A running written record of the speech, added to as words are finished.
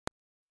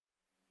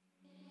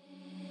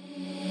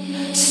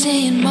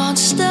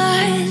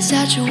monsters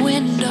out your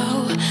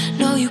window.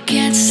 No, you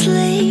can't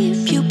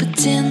sleep, you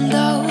pretend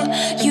though.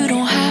 You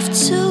don't have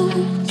to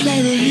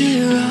play the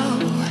hero,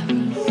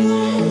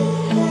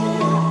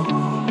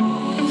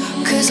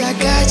 'cause I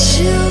got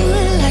you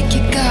like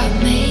you got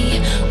me.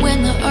 When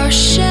the earth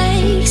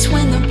shakes,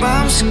 when the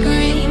bombs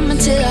scream,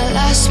 until our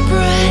last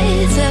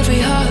breath,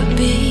 every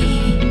heartbeat.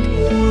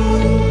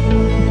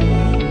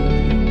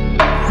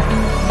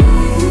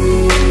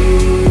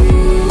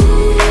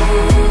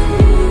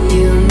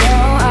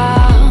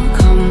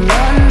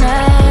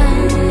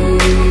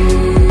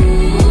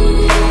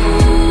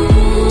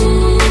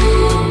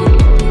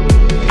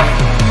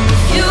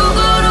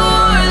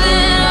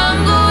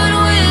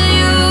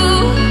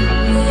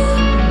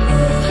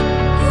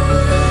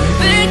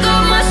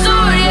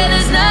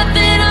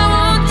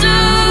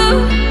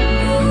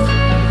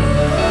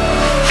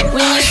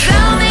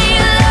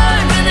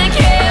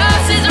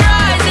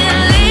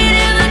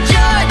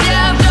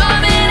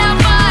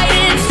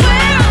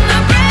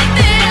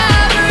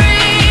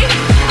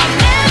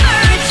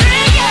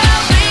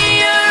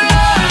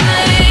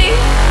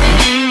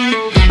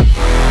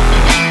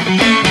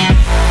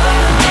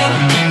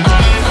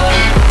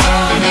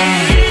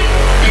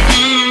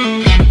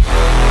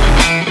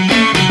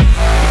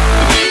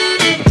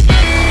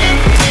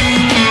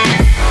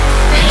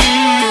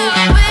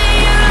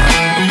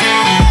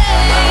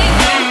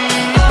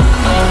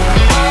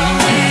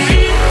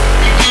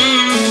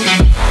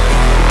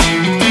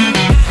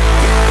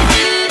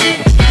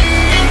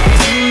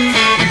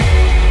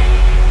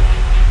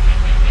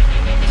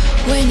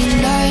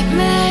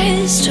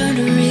 Turn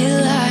to real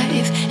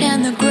life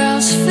and the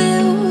ground's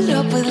filled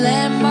up with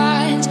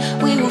landmines.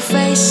 We will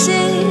face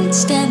it,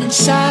 standing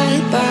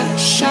side by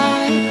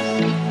side.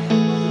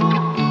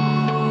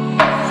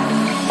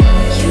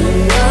 You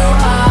know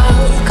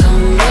I'll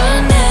come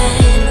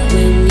running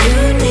when you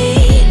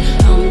need.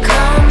 I'm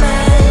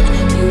coming.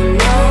 You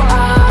know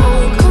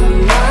I'll come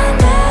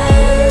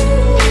running.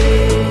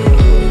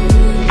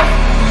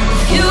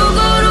 If you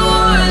go to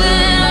war,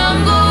 then I'm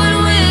going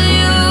with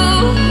you.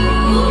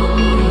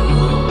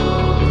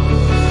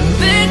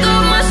 Pick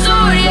up my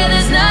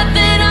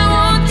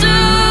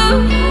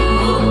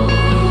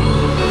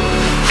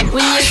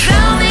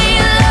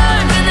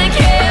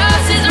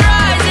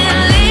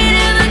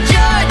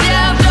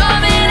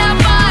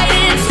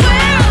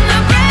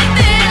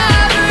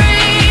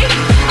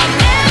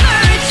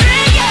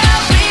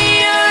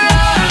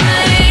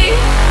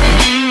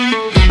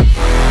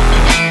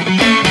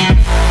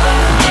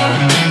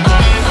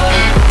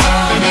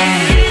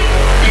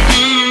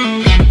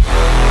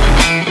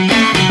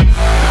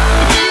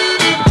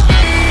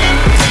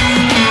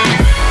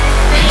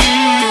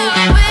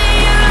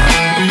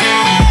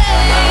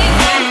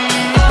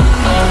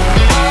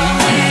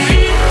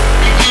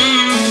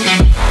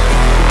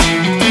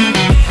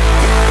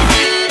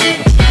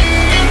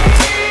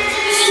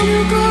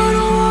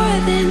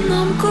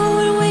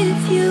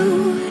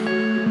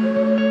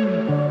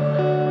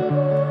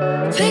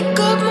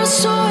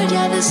sword,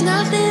 yeah, there's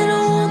nothing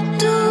I won't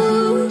do.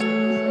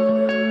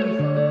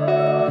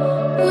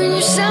 When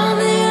you sound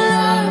the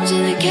alarms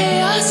and the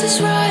chaos is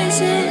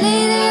rising,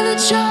 leading the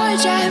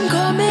charge, I am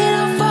coming,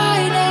 I'll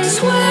fight. I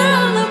swear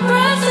on the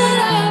breath that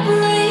I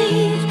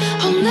breathe,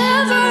 I'll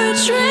never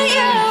retreat,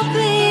 yeah, I'll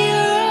be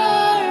your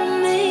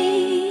army.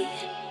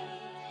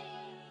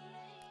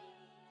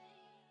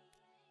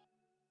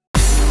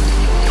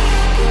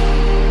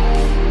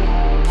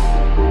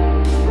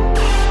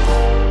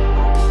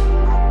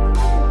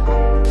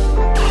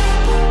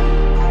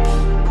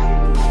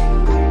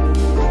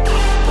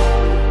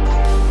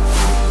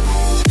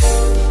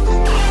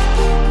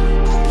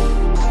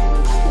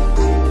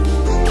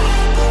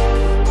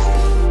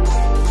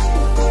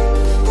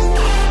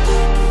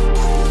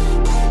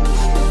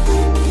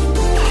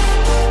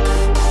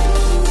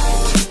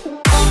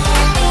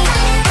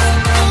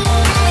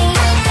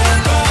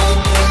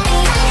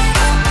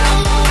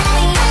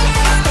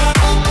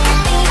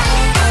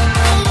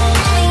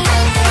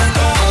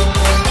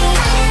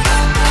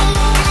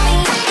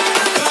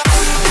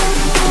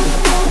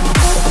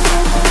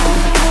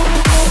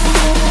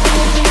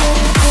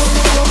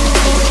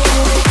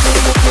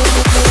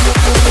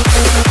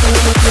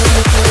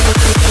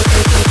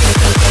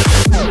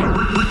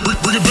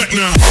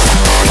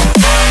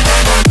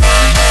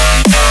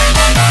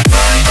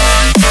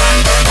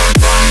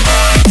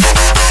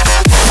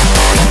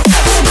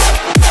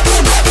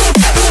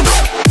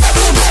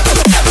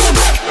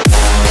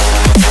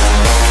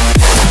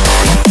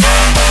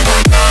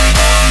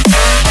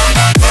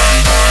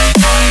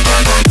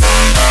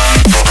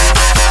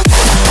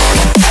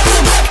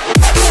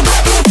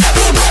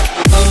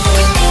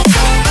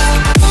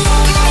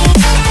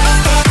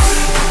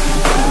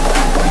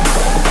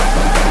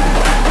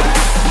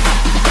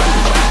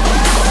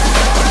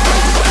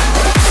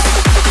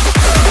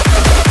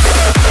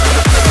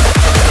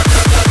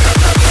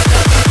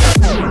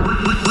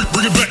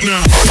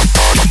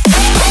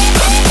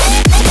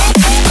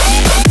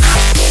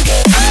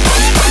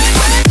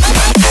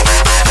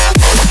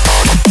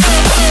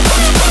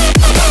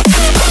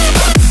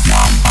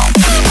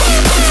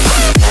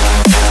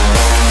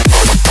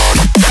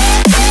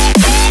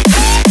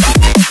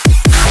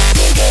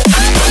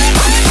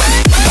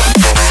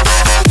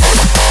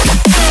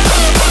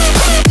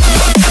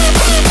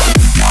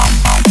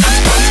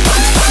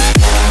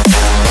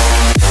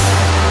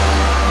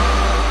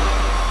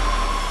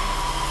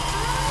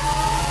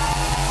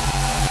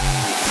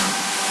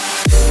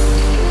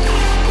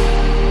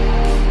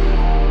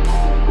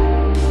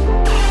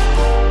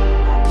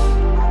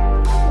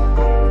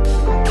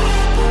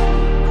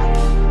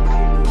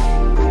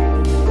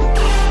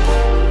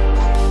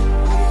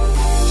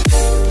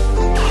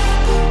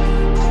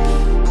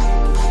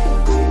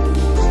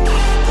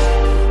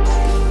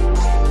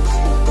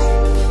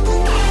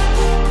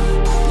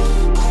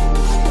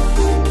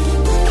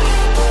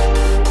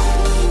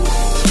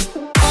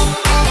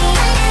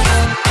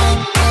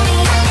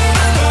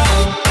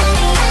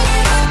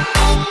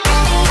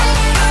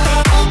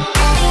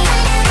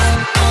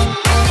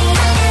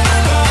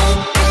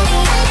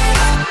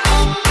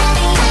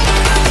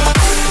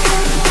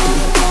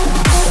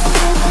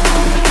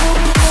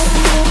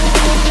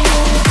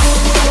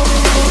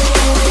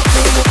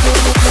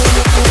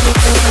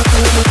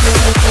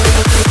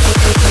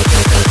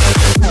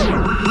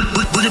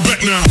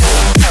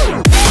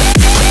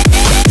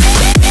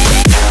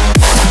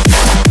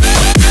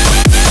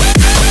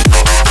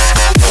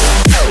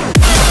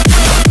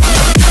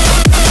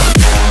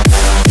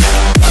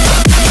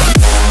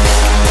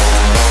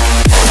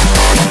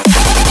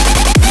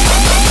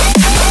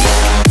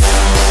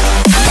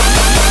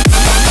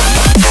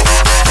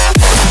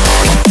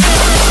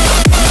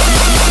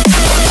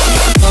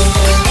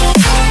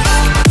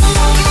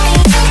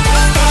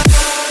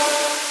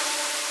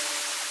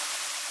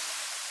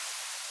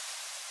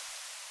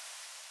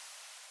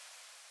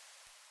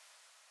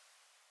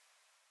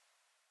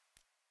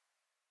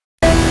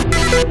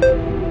 you.